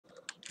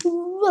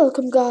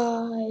Welcome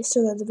guys to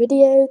another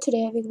video.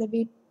 Today we're gonna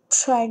be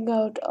trying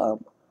out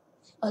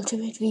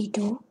Ultimate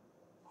V2.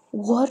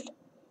 What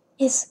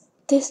is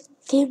this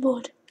game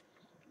mode?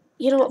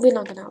 You know what, we're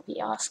not gonna be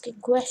asking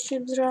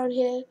questions around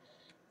here.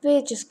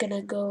 We're just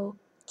gonna go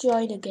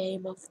join a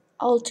game of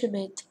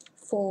Ultimate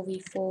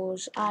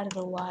 4v4s. I don't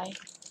know why,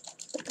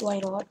 but why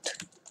not?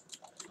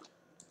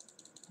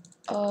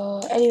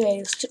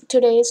 Anyways,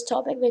 today's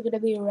topic we're gonna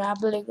be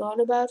rambling on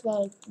about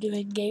while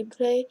doing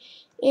gameplay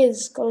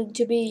is going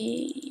to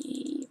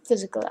be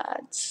physical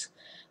ads.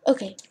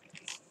 Okay,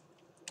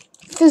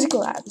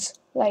 physical ads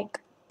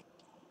like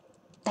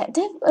that.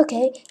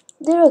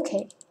 They're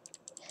okay.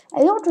 I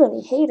don't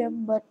really hate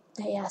them, but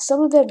yeah,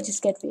 some of them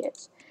just get weird.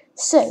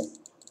 So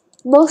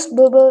most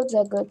billboards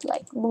are good,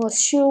 like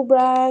most shoe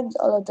brands,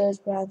 all of those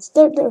brands.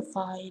 They're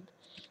fine.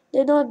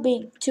 They're not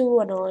being too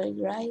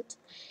annoying, right?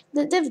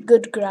 They've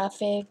good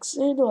graphics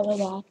and all of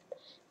that,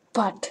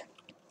 but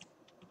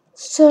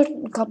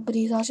certain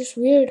companies are just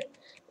weird.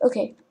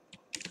 Okay,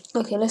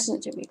 okay, listen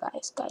to me,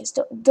 guys.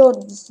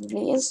 Don't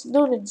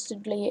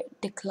instantly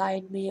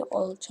decline me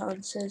all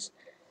chances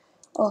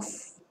of,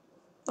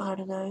 I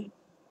don't know.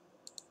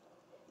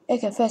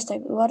 Okay, first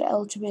thing, what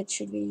ultimate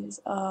should we use?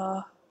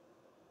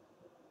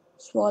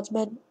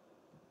 Swordsman,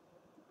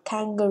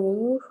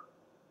 Kangaroo,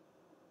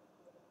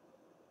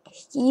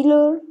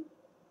 Healer,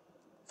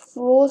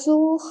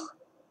 Frozo,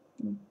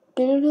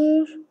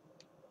 Builder,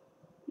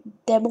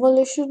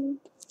 Demolition.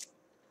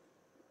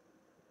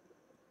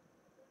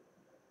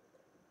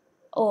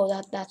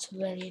 Oh, that's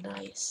very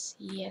nice.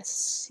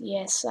 Yes,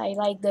 I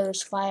like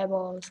those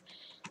fireballs.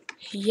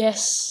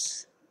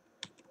 Yes.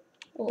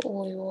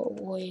 Oh,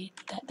 wait,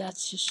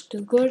 that's just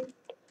too good.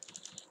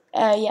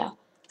 Yeah.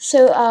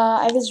 So,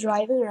 I was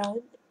driving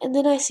around, and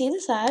then I see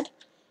this ad,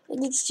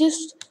 and it's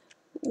just,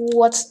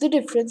 what's the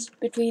difference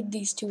between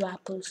these two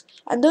apples?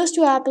 And those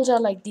two apples are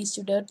like these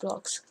two dirt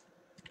blocks.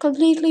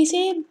 Completely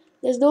same.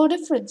 There's no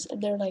difference.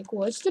 And they're like,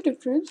 what's the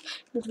difference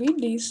between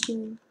these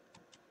two?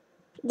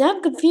 Now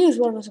I'm confused.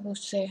 What am I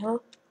supposed to say, huh?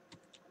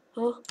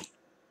 Huh?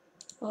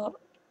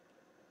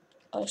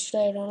 Uh, should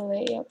I run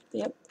away?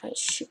 Yep. I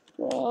should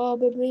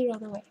probably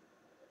run away.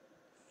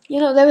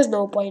 You know, there was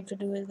no point for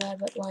doing that,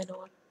 but why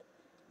not?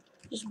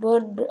 Just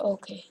burn.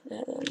 Okay.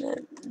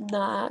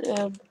 Nah.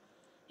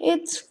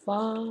 It's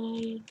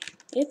fine.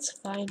 It's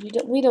fine.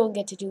 We don't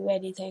get to do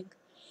anything.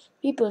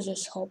 People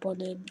just hop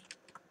on in.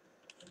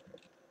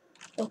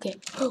 Okay.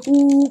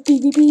 Ooh,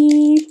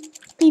 PvP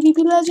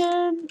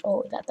legend.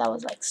 Oh, that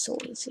was like so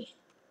easy.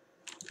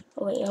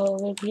 Oh wait,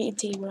 we're green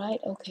team, right?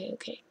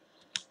 Okay.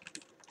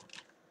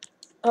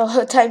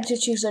 Oh, time to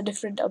choose a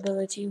different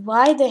ability.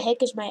 Why the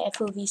heck is my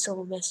FOV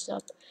so messed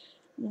up?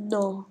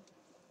 No.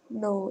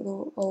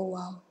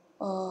 Oh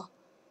wow.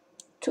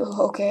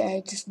 Okay,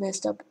 I just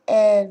messed up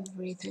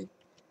everything.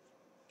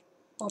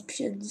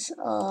 Options,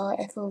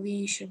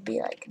 FOV should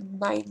be like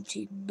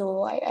 90.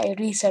 No, I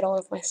reset all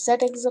of my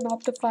settings on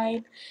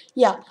Optifine.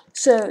 Yeah,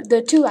 so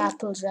the two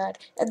apples that,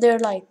 and they're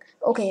like,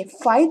 okay,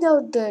 find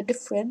out the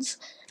difference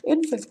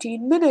in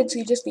 15 minutes.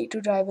 You just need to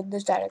drive in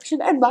this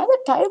direction. And by the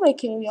time my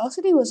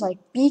curiosity was like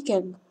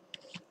peaking,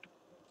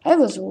 I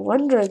was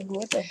wondering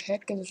what the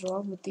heck is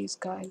wrong with these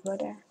guys.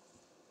 But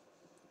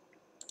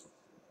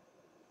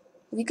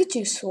we could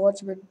choose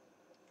swordsman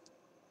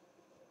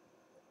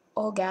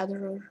or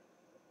gatherer.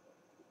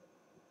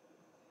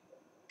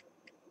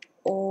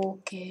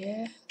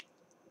 Okay.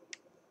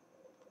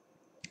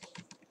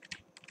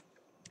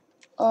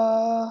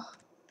 Uh,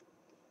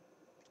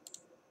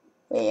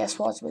 yeah,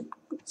 swordsman.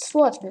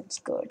 Swordsman's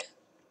good.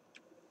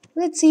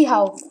 Let's see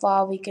how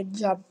far we can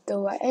jump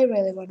though. I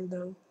really want to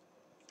know.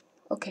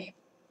 Okay.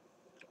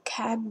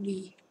 Can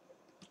we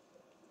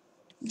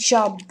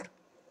jump?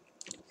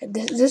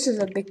 This is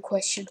a big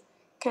question.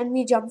 Can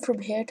we jump from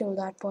here to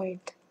that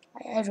point?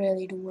 I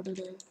really do want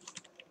to know.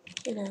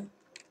 You know.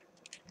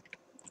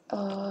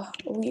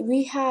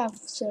 We have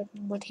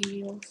certain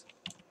materials.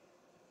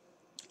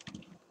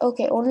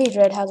 Okay, only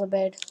red has a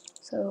bed.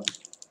 So,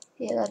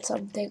 yeah, that's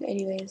something.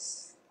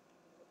 Anyways.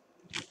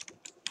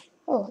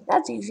 Oh,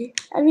 that's easy.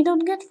 And we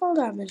don't get fall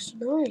damage.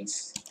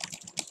 Nice.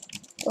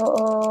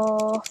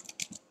 Uh-oh.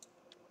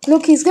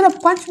 Look, he's gonna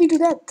punch me to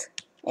death.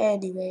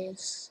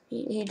 Anyways,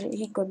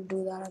 he couldn't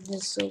do that. I'm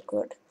just so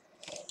good.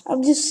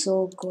 I'm just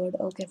so good.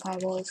 Okay,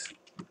 fireballs.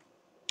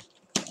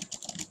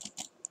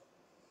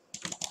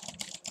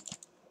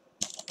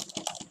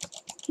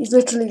 He's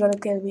literally gonna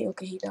kill me.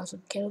 Okay, he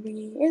doesn't kill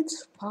me.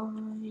 It's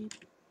fine.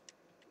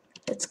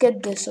 Let's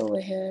get this over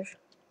here.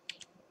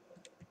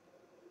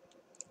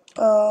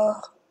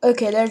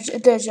 Okay,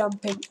 they're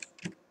jumping.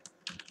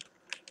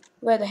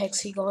 Where the heck's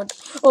he gone?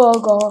 Oh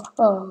god.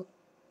 Oh,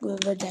 we're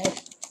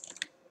dead.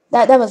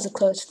 That was a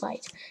close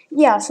fight.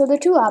 Yeah, so the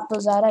two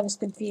apples are, I was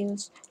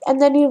confused.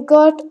 And then you've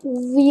got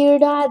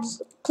weird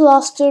ads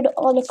plastered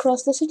all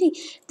across the city.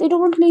 They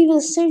don't leave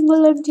a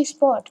single empty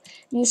spot.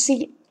 You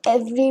see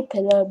every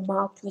pillar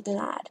marked with an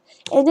ad.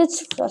 And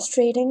it's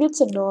frustrating, it's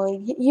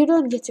annoying. You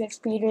don't get to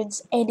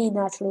experience any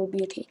natural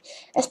beauty.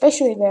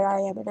 Especially where I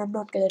am, and I'm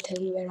not gonna tell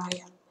you where I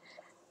am.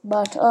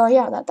 But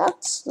yeah,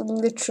 that's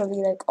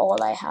literally like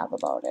all I have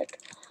about it.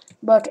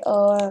 But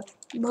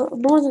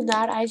more than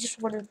that, I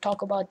just want to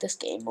talk about this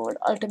game mode,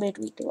 Ultimate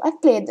V2.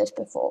 I've played this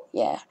before,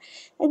 yeah,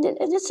 and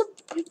it's a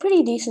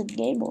pretty decent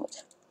game mode.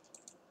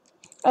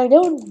 I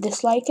don't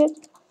dislike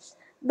it,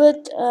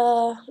 but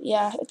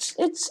yeah,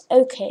 it's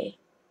okay.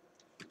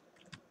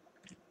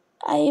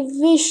 I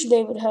wish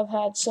they would have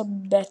had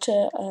some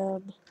better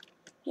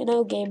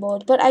game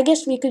mode, but I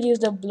guess we could use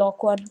the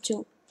block one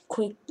to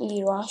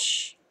quickly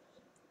rush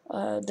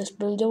this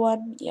builder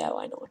one. Yeah,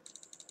 why not?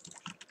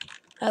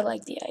 I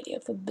like the idea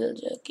of a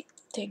builder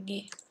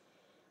thingy.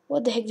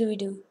 What the heck do we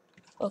do?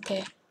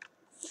 Okay,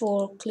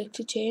 for click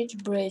to change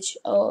bridge.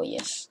 Oh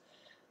yes,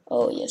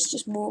 oh yes.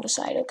 Just move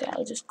aside. Okay,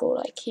 I'll just go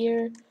like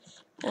here,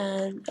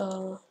 and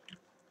uh,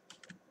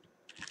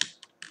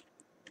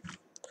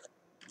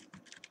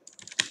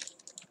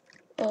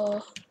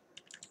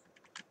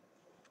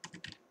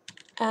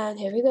 and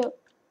here we go.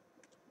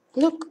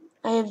 Look,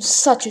 I am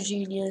such a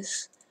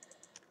genius.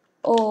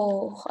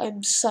 Oh,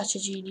 I'm such a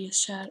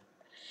genius, chat.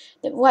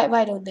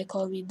 Why don't they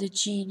call me the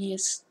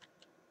genius?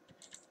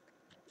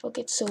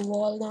 Okay, it's a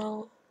wall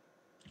now,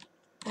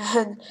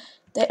 and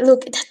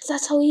look,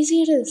 that's how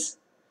easy it is.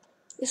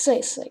 It's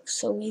like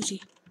so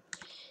easy.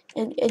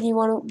 And you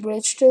want to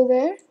bridge to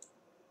there?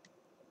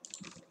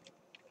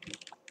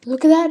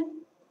 Look at that.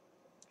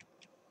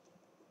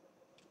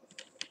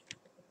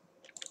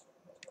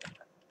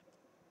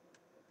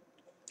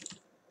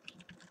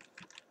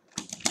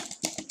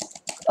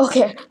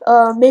 Okay,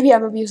 maybe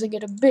I'm abusing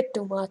it a bit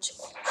too much,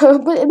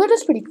 but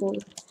it's pretty cool.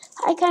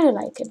 I kind of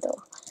like it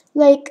though.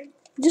 Like,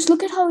 just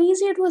look at how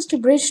easy it was to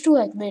bridge to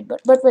like mid.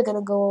 But we're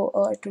gonna go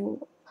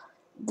to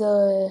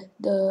the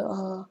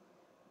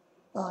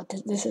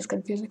this is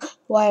confusing.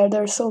 Why are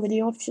there so many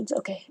options?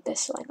 Okay,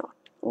 this why not?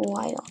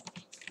 Why not?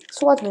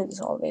 Swordsman is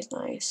always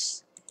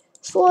nice.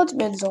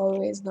 Swordsman's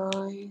always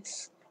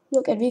nice.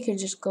 Look, and we can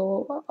just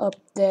go up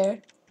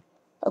there.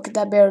 Okay,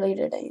 that barely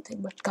did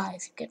anything, but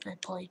guys, you get my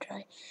point,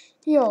 right?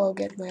 You all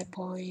get my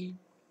point.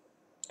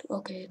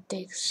 Okay, it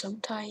takes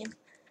some time.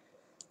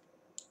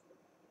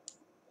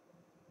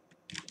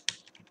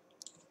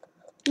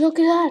 Look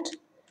at that!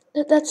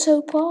 That's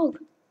so pog.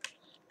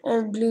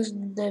 And blue's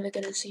never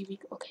gonna see me.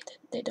 Okay,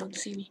 they don't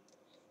see me.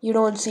 You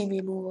don't see me,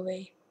 move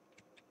away.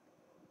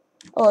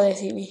 Oh, they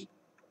see me.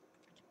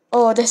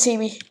 Oh, they see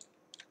me.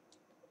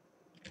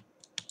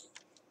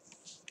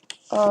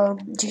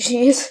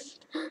 GG's.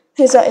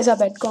 Is our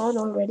bed gone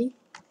already?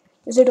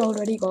 Is it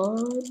already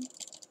gone?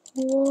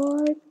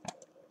 What?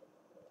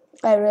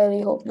 I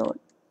really hope not.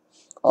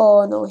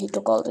 Oh no, he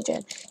took all the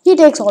gen. He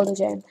takes all the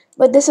gen.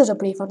 But this is a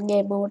pretty fun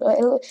game mode.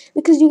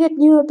 Because you get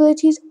new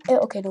abilities.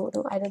 Okay, no,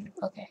 I didn't.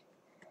 Okay.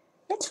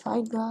 It's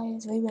fine,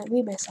 guys.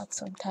 We mess up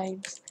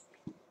sometimes.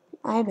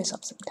 I mess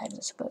up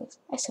sometimes,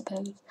 I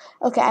suppose.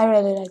 Okay, I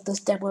really like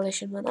this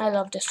demolition one. I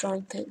love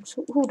destroying things.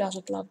 Who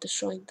doesn't love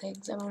destroying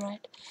things? Am I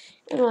right?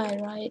 Am I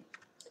right?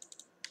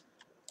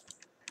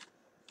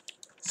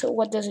 So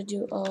what does it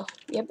do?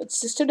 Yep, it's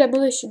just a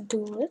demolition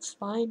tool. It's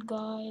fine,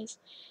 guys.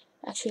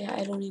 Actually,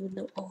 I don't even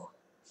know. Oh.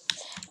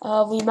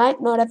 We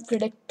might not have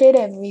predicted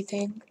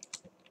everything.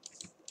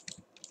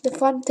 The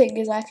fun thing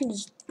is I can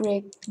just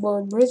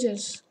burn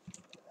bridges.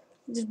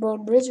 Just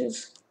burn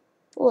bridges.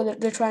 Oh,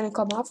 they're trying to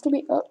come after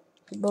me. Oh,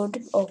 I burned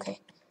it. Okay.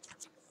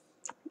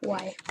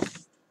 Why?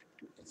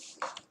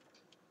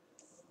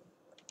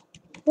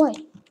 Why?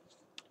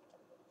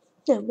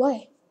 Yeah,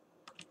 why?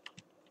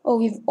 Oh,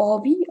 we've all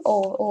be.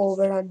 Oh,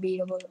 we're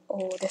unbeatable.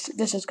 Oh,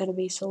 this is gonna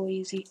be so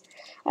easy.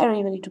 I don't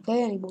even need to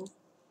play anymore.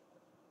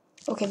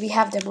 Okay, we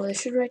have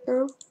demolition right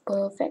now.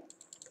 Perfect.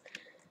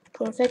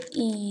 Perfect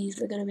ease.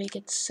 We're gonna make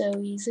it so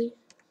easy.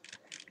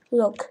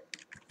 Look,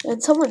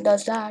 when someone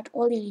does that,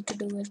 all you need to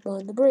do is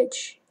burn the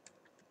bridge.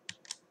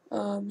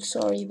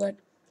 Sorry, but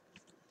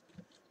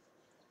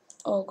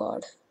oh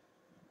god.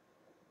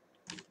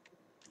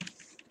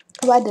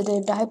 Why did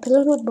it die?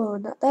 Pillar not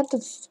burn. That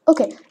is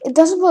okay. It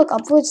doesn't work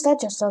upwards. That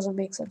just doesn't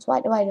make sense.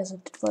 Why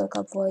doesn't it work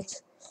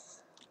upwards?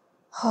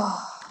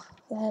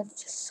 That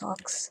just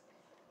sucks.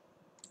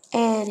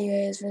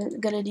 Anyways, we're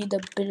gonna need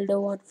the builder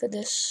one for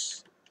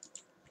this.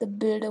 The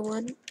builder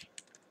one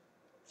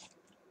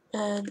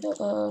and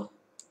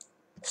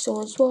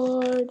stone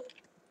sword.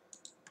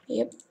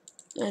 Yep.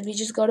 And we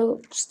just gotta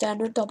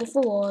stand on top of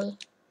a wall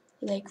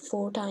like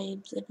 4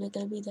 times, and we're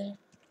gonna be there.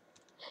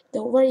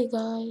 Don't worry,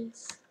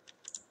 guys.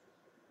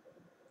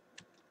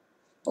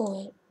 Oh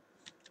wait.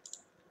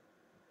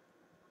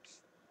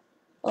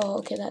 Oh,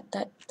 okay.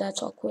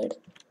 That's awkward.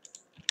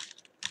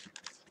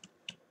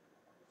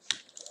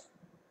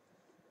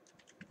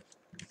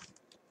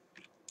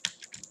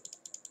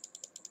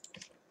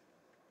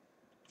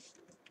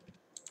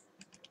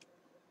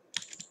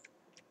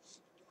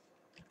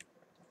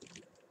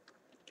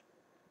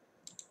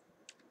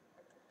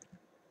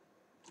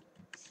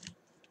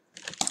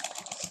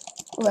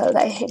 Well,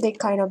 they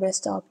kind of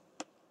messed up.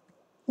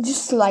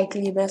 Just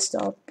slightly messed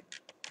up.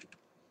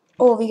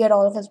 Oh, we get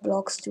all of his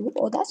blocks too.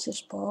 Oh, that's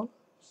just Paul.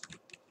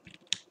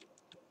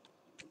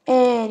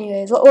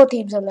 Anyways, what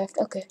teams are left?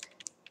 Okay.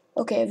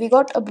 Okay, we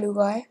got a blue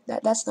guy.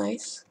 That's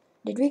nice.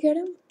 Did we get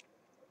him?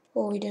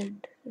 Oh, we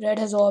didn't. Red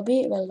has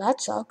Obby. Well,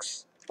 that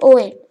sucks. Oh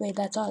wait,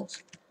 that's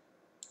us.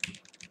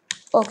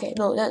 Okay,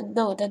 no,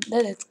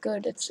 that is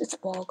good. It's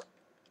Bog.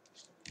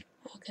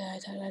 Okay, I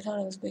thought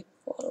it was big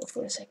follow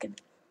for a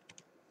second.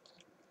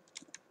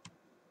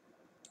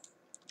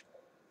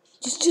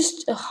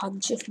 Just a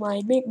hunch of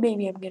mine.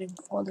 Maybe I'm getting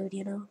followed,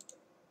 you know.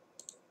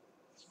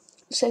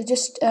 So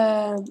just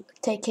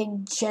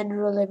taking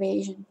general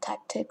evasion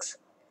tactics.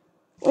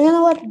 Well, you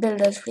know what?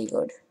 Builder's pretty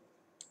good.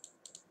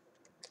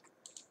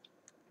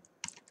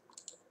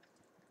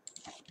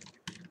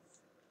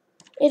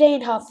 It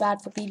ain't half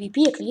bad for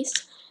PvP at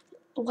least.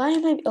 Why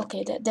am I?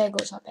 Okay, there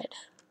goes our bed.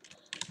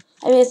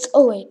 I mean, it's.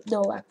 Oh wait,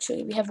 no.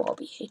 Actually, we have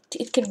Bobby.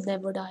 It can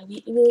never die.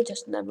 We will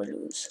just never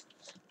lose.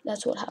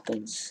 That's what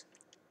happens.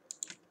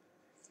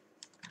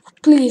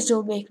 Please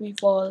don't make me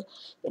fall.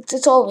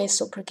 It's always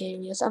so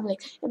precarious. I'm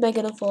like, am I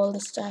gonna fall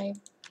this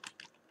time?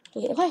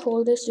 Wait, if I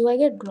hold this, do I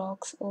get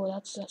blocks? Oh,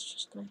 that's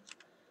just nice.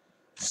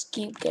 Just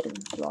keep getting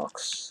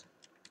blocks.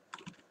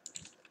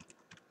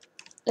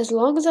 As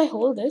long as I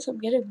hold this, I'm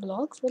getting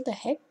blocks. What the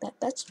heck?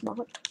 That's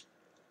smart.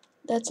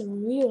 That's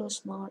real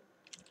smart.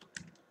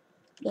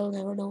 They'll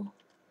never know.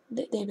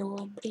 They know.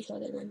 I'm pretty sure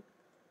they know.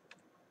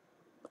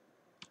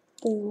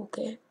 Oh,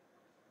 okay.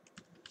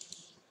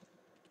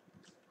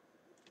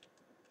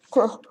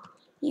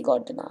 He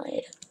got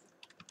denied.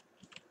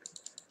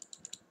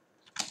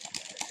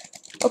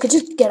 Okay,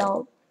 just get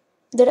out.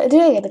 Did I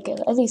get the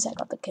kill? At least I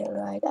got the kill,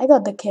 right? I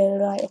got the kill,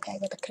 right? Okay, I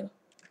got the kill.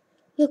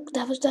 Look,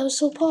 that was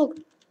so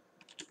pog.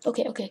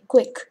 Okay,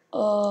 quick.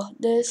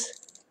 This.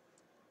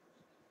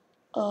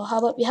 How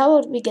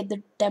about we get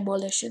the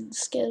demolition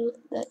skill?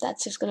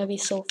 That's just gonna be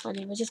so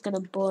funny. We're just gonna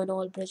burn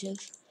all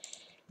bridges.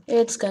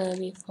 It's gonna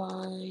be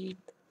fine.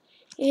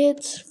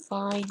 It's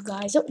fine,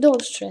 guys.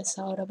 Don't stress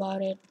out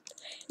about it.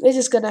 We're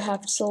just gonna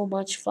have so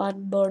much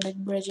fun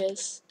burning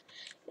bridges.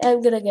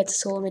 I'm gonna get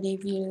so many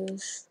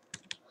views.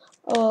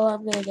 Oh,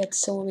 I'm gonna get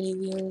so many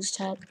views,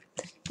 chat.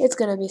 It's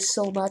gonna be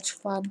so much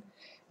fun.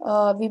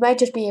 We might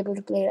just be able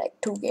to play like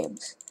 2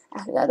 games.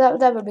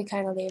 That would be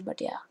kind of lame,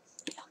 but yeah.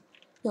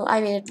 No,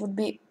 I mean, it would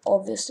be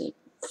obviously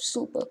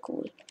super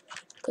cool.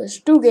 Because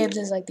 2 games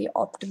is like the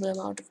optimal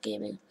amount of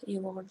gaming you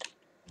want.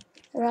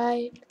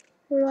 Right?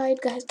 Right,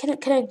 guys. Can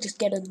I just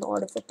get a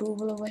nod of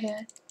approval over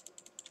here?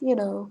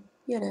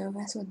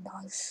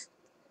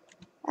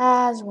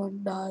 As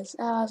one does.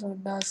 As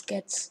one does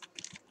gets.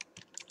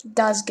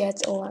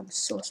 Oh, I'm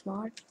so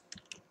smart.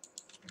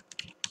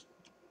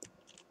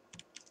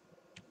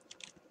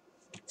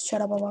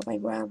 Shut up about my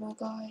grammar,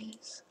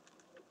 guys.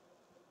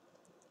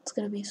 It's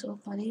gonna be so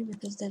funny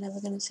because they're never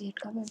gonna see it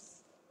coming.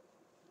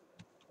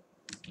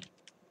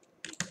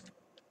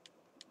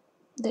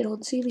 They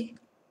don't see me.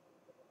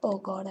 Oh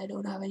god, I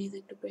don't have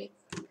anything to break.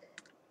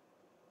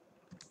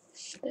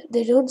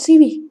 They don't see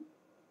me.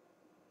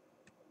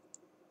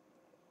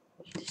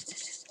 They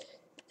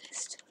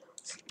still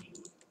don't see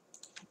me.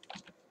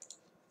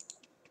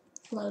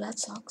 Well, that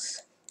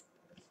sucks.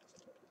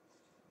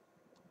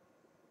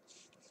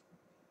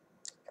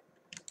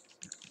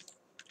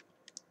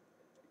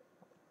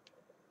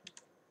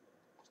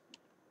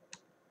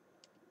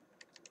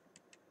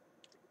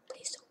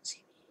 Please don't see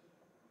me.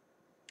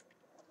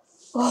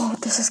 Oh,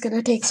 this is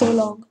gonna take so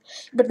long.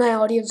 But my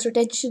audience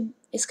retention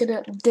is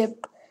gonna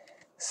dip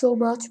so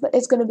much. But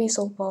it's gonna be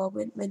so far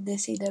when they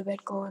see their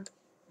bed gone.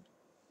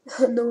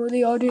 No,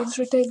 the audience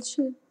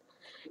retention.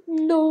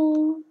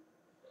 No.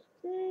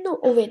 No.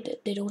 Oh,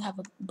 wait, they don't have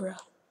a bruh.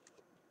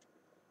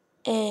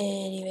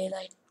 Anyways,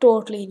 I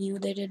totally knew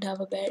they didn't have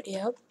a bed.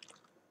 Yep.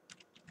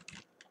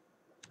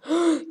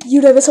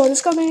 You never saw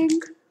this coming.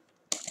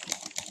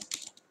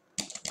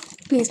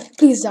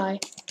 Please die.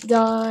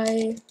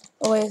 Die.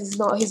 Oh, he's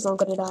not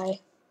gonna die.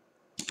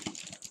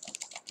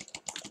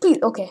 Please,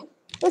 okay.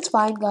 It's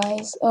fine,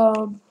 guys.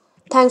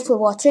 Thanks for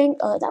watching.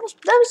 That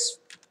was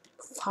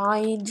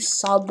fine. Just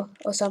sub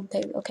or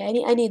something.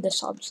 Okay, I need the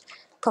subs.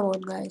 Come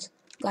on, guys.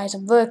 Guys,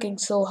 I'm working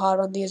so hard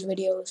on these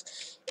videos.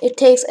 It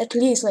takes at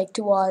least like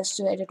 2 hours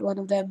to edit one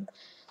of them.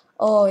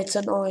 Oh, it's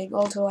annoying.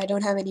 Also, I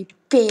don't have any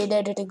paid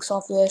editing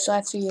software, so I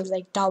have to use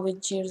like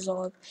DaVinci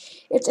Resolve.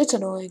 It's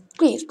annoying.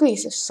 Please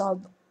just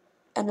sub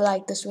and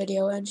like this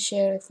video and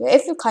share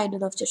if you're kind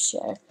enough, just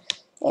share.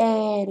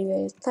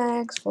 Anyways,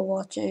 thanks for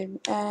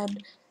watching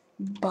and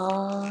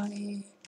bye.